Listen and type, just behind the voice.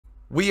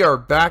We are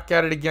back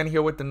at it again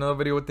here with another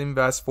video with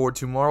Invest for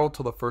Tomorrow.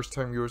 To the first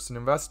time viewers and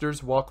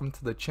investors, welcome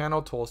to the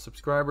channel. To all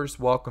subscribers,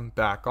 welcome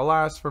back. All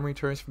I ask from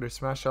returns for to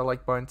smash that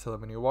like button to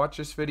when you watch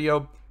this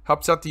video.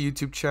 Helps out the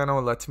YouTube channel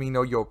and lets me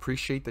know you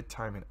appreciate the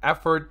time and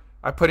effort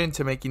I put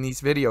into making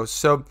these videos.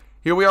 So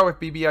here we are with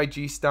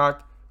Bbig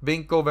stock,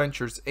 Vinco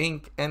Ventures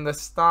Inc. And the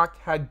stock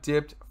had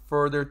dipped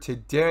further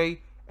today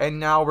and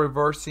now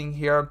reversing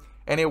here.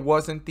 And it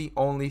wasn't the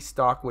only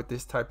stock with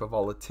this type of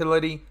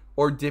volatility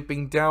or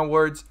dipping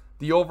downwards.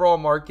 The overall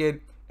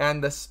market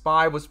and the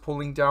SPY was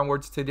pulling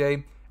downwards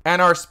today.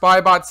 And our SPY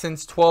bot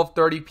since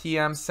 12:30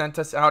 p.m. sent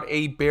us out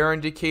a bear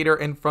indicator.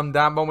 And from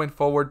that moment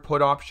forward,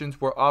 put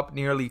options were up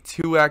nearly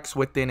 2x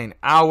within an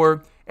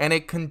hour. And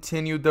it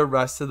continued the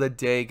rest of the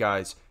day,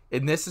 guys.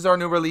 And this is our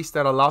new release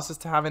that allows us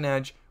to have an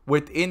edge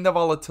within the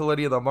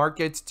volatility of the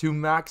markets to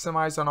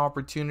maximize on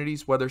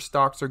opportunities, whether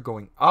stocks are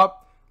going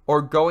up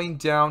or going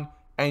down.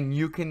 And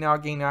you can now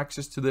gain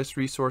access to this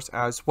resource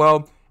as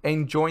well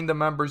and join the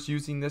members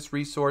using this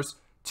resource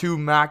to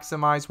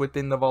maximize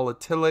within the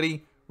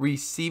volatility,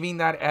 receiving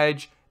that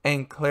edge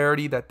and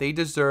clarity that they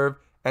deserve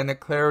and the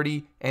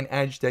clarity and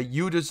edge that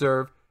you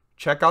deserve.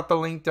 Check out the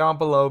link down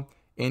below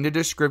in the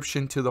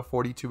description to the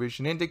 42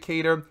 vision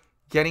indicator,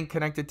 getting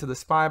connected to the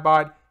SPY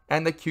bot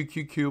and the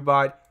QQQ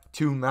bot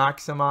to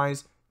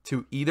maximize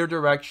to either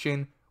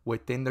direction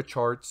within the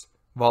chart's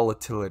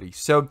volatility.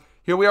 So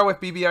here we are with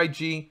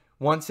Bbig.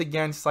 Once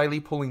again, slightly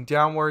pulling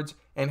downwards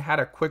and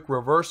had a quick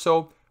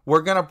reversal.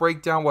 We're going to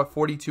break down what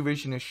 42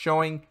 vision is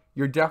showing.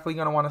 You're definitely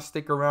going to want to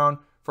stick around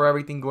for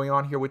everything going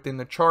on here within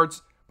the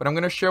charts. But I'm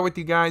going to share with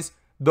you guys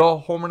the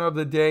home run of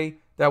the day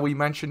that we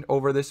mentioned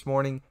over this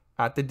morning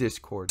at the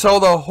Discord. So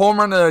the home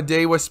run of the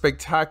day was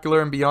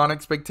spectacular and beyond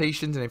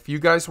expectations. And if you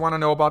guys want to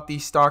know about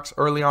these stocks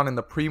early on in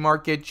the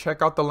pre-market,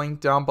 check out the link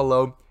down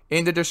below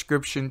in the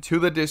description to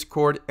the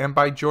Discord. And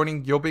by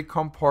joining, you'll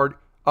become part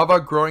of a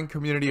growing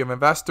community of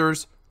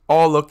investors,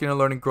 all looking to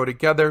learn and grow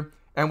together,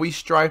 and we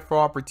strive for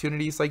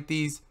opportunities like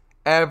these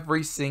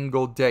every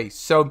single day.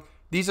 So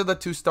these are the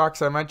two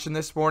stocks I mentioned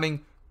this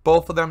morning.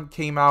 Both of them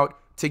came out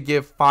to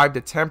give 5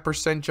 to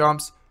 10%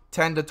 jumps,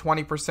 10 to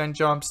 20%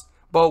 jumps,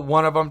 but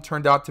one of them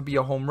turned out to be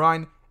a home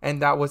run,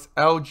 and that was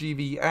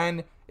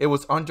LGVN. It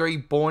was under a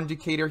bull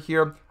indicator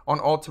here on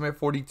Ultimate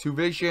 42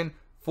 Vision,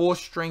 full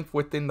strength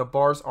within the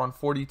bars on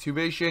 42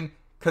 Vision,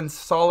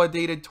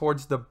 consolidated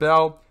towards the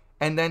bell,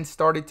 and then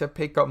started to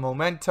pick up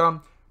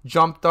momentum.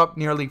 Jumped up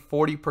nearly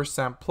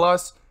 40%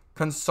 plus,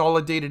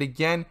 consolidated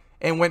again,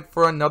 and went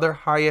for another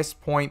highest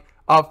point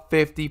of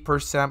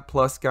 50%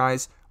 plus,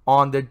 guys,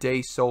 on the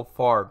day so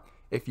far.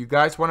 If you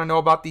guys want to know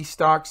about these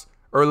stocks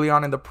early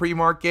on in the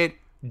pre-market,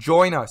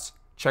 join us.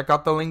 Check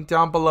out the link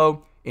down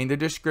below in the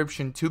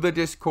description to the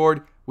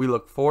Discord. We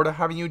look forward to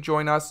having you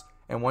join us.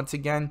 And once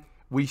again,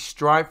 we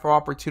strive for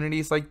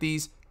opportunities like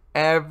these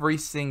every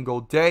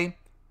single day.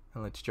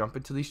 And let's jump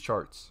into these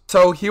charts.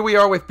 So here we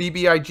are with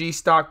Bbig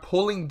stock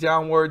pulling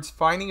downwards,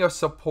 finding a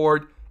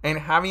support and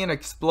having an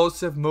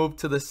explosive move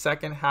to the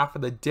second half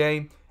of the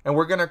day. And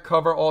we're going to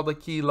cover all the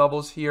key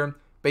levels here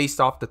based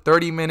off the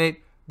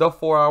 30-minute, the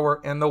 4-hour,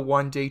 and the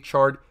 1-day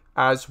chart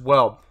as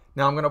well.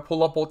 Now I'm going to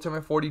pull up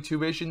Ultimate 42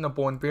 Vision, the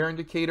bull and bear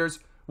indicators,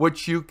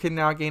 which you can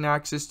now gain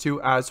access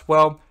to as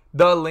well.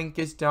 The link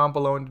is down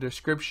below in the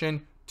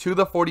description to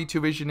the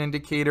 42 Vision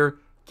indicator,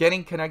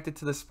 getting connected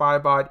to the SPY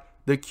bot,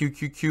 the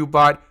QQQ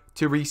bot,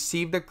 to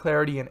receive the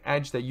clarity and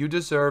edge that you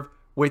deserve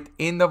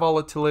within the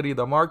volatility of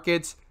the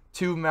markets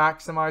to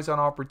maximize on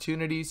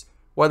opportunities,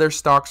 whether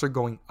stocks are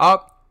going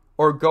up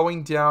or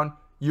going down.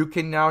 You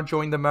can now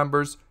join the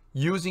members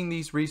using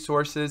these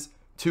resources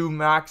to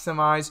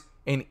maximize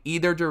in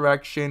either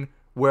direction,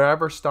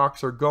 wherever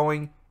stocks are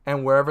going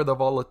and wherever the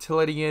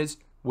volatility is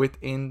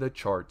within the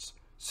charts.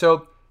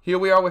 So here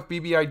we are with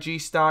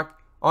Bbig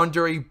stock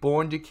under a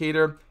bull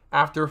indicator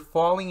after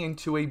falling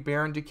into a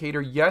bear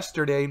indicator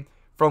yesterday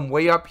from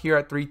way up here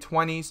at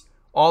 320s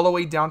all the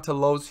way down to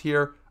lows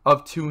here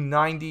of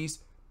 290s.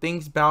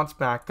 Things bounce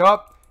back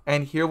up,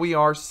 and here we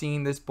are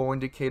seeing this bull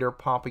indicator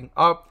popping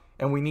up,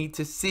 and we need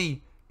to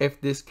see if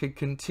this could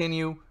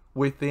continue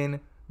within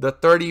the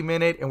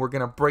 30-minute, and we're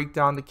going to break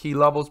down the key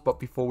levels.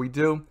 But before we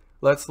do,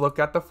 let's look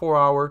at the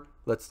 4-hour,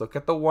 let's look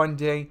at the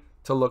 1-day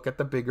to look at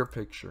the bigger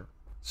picture.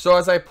 So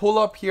as I pull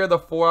up here the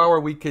 4-hour,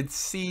 we could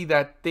see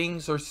that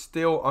things are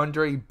still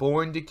under a bull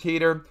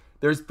indicator.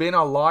 There's been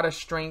a lot of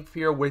strength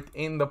here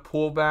within the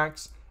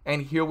pullbacks,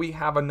 and here we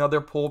have another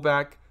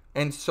pullback,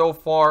 and so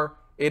far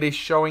it is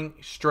showing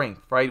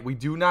strength, right? We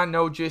do not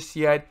know just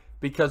yet,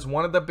 because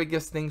one of the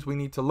biggest things we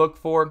need to look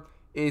for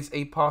is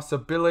a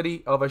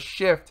possibility of a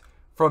shift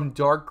from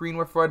dark green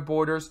with red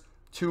borders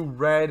to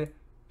red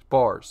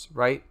bars,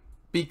 right?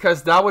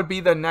 Because that would be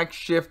the next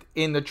shift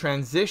in the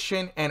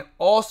transition, and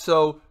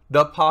also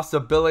the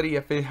possibility,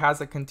 if it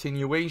has a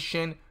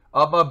continuation,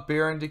 of a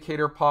bear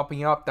indicator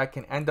popping up that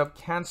can end up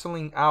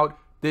canceling out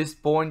this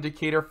bull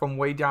indicator from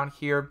way down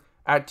here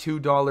at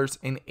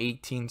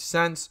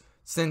 $2.18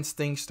 since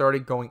things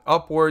started going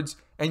upwards.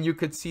 And you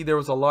could see there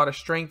was a lot of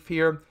strength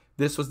here.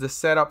 This was the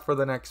setup for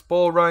the next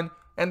bull run,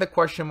 and the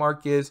question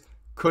mark is,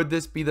 could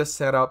this be the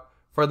setup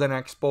for the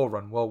next bull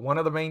run? Well, one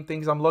of the main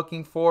things I'm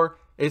looking for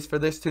is for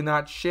this to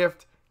not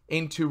shift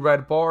into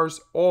red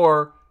bars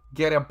or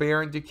get a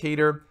bear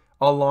indicator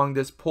along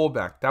this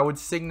pullback. That would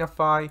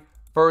signify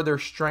further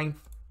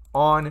strength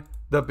on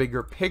the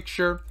bigger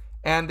picture,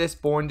 and this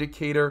bull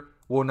indicator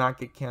will not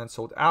get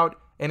canceled out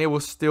and it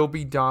will still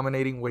be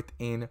dominating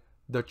within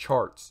the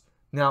charts.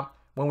 Now,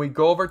 when we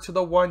go over to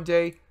the 1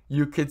 day,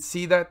 you could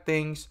see that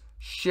things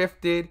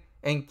shifted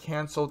and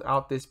canceled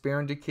out this bear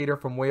indicator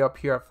from way up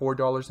here at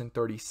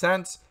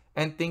 $4.30,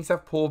 and things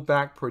have pulled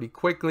back pretty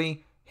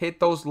quickly, hit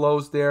those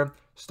lows there,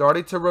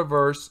 started to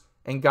reverse,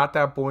 and got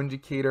that bull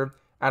indicator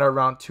at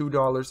around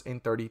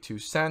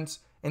 $2.32.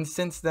 And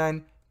since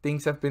then,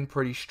 things have been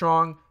pretty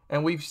strong,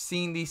 and we've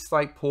seen these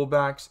slight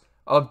pullbacks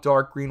of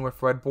dark green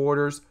with red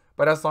borders,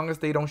 but as long as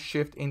they don't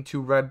shift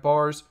into red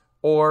bars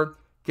or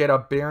get a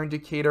bear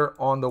indicator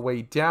on the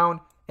way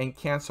down and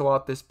cancel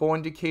out this bull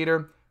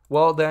indicator,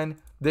 well then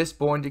this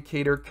bull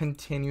indicator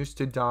continues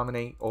to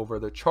dominate over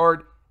the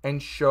chart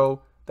and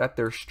show that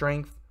there's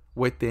strength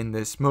within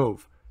this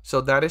move.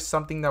 So that is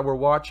something that we're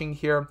watching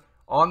here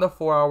on the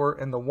 4 hour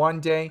and the 1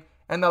 day.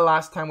 And the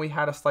last time we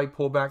had a slight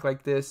pullback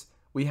like this,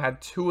 we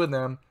had 2 of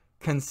them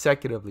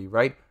consecutively,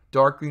 right?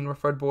 Dark green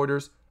with red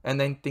borders, and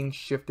then things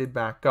shifted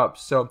back up.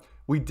 So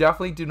we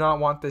definitely do not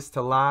want this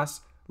to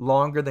last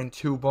longer than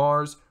 2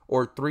 bars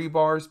or 3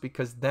 bars,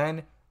 because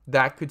then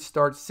that could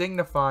start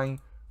signifying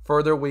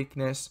further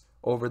weakness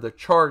over the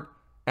chart,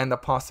 and the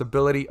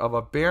possibility of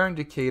a bear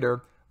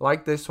indicator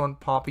like this one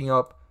popping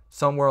up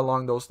somewhere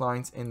along those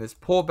lines in this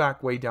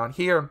pullback way down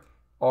here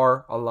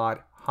are a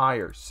lot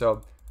higher.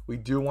 So we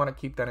do want to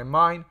keep that in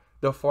mind.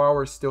 The 4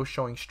 hour is still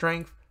showing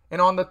strength,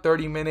 and on the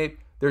 30-minute,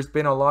 there's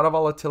been a lot of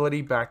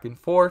volatility back and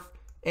forth.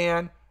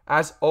 And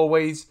as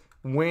always,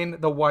 when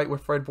the white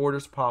with red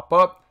borders pop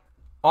up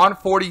on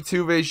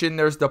 42 vision,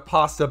 there's the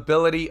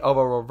possibility of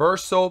a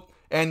reversal.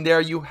 And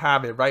there you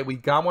have it, right? We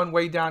got one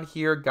way down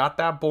here, got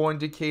that bull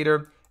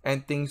indicator,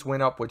 and things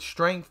went up with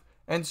strength.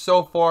 And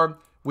so far,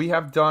 we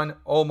have done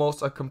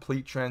almost a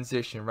complete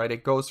transition, right?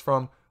 It goes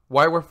from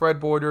white with red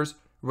borders,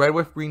 red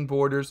with green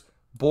borders,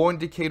 bull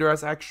indicator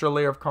as extra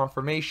layer of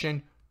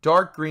confirmation,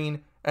 dark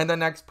green, and the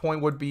next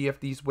point would be if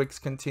these wicks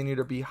continue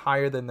to be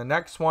higher than the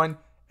next one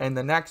and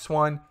the next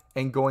one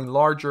and going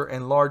larger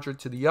and larger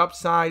to the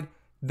upside,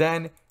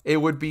 then it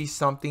would be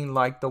something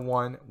like the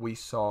one we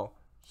saw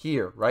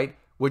here, right?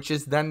 Which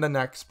is then the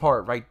next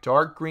part, right?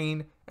 Dark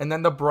green and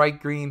then the bright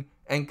green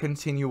and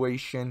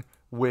continuation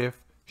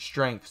with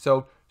strength.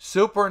 So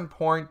super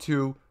important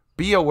to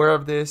be aware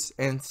of this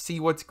and see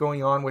what's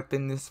going on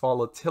within this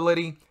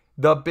volatility.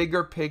 The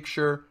bigger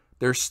picture,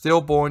 there's still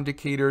bull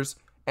indicators,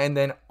 and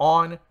then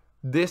on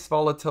this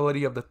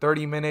volatility of the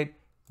 30-minute,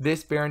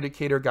 this bear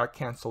indicator got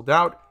canceled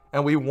out,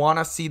 and we want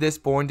to see this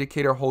bull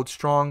indicator hold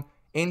strong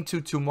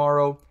into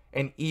tomorrow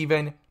and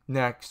even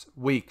next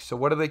week. So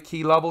what are the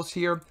key levels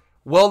here?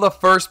 Well, the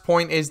first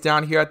point is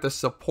down here at the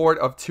support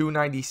of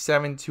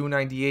 297,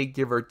 298,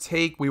 give or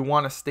take. We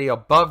want to stay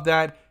above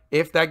that.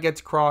 If that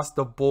gets crossed,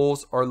 the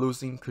bulls are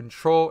losing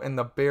control and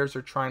the bears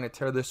are trying to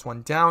tear this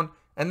one down.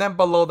 And then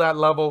below that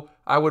level,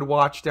 I would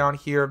watch down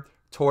here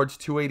towards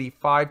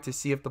 285 to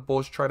see if the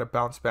bulls try to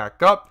bounce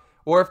back up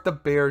or if the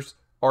bears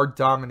are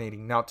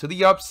dominating. Now to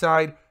the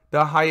upside,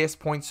 the highest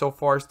point so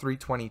far is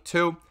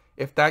 322.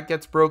 If that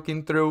gets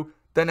broken through,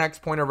 the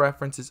next point of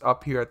reference is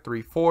up here at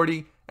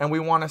 340. And we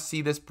want to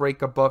see this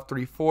break above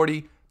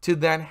 340 to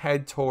then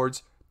head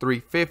towards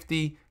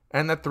 350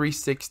 and the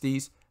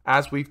 360s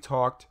as we've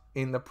talked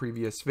in the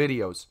previous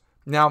videos.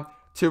 Now,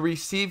 to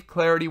receive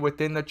clarity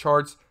within the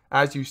charts,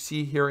 as you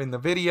see here in the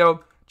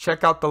video,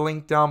 check out the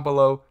link down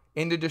below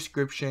in the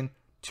description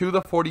to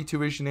the 42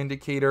 vision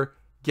indicator,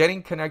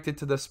 getting connected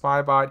to the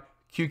SpyBot,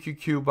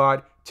 QQQ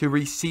bot to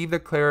receive the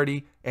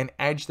clarity and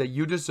edge that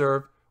you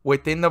deserve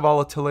within the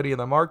volatility of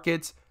the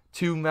markets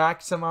to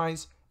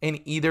maximize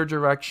in either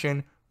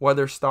direction,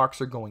 whether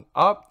stocks are going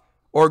up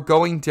or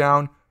going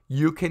down.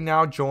 You can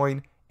now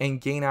join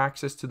and gain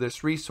access to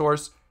this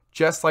resource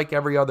just like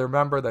every other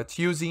member that's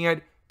using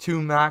it to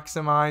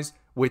maximize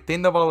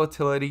within the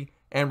volatility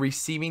and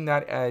receiving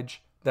that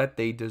edge that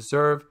they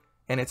deserve.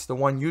 And it's the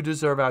one you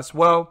deserve as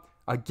well.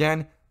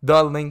 Again,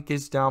 the link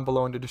is down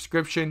below in the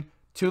description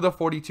to the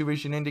 42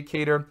 vision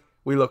indicator.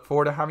 We look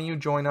forward to having you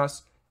join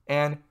us,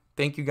 and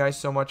thank you guys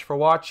so much for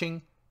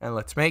watching, and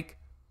let's make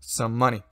some money.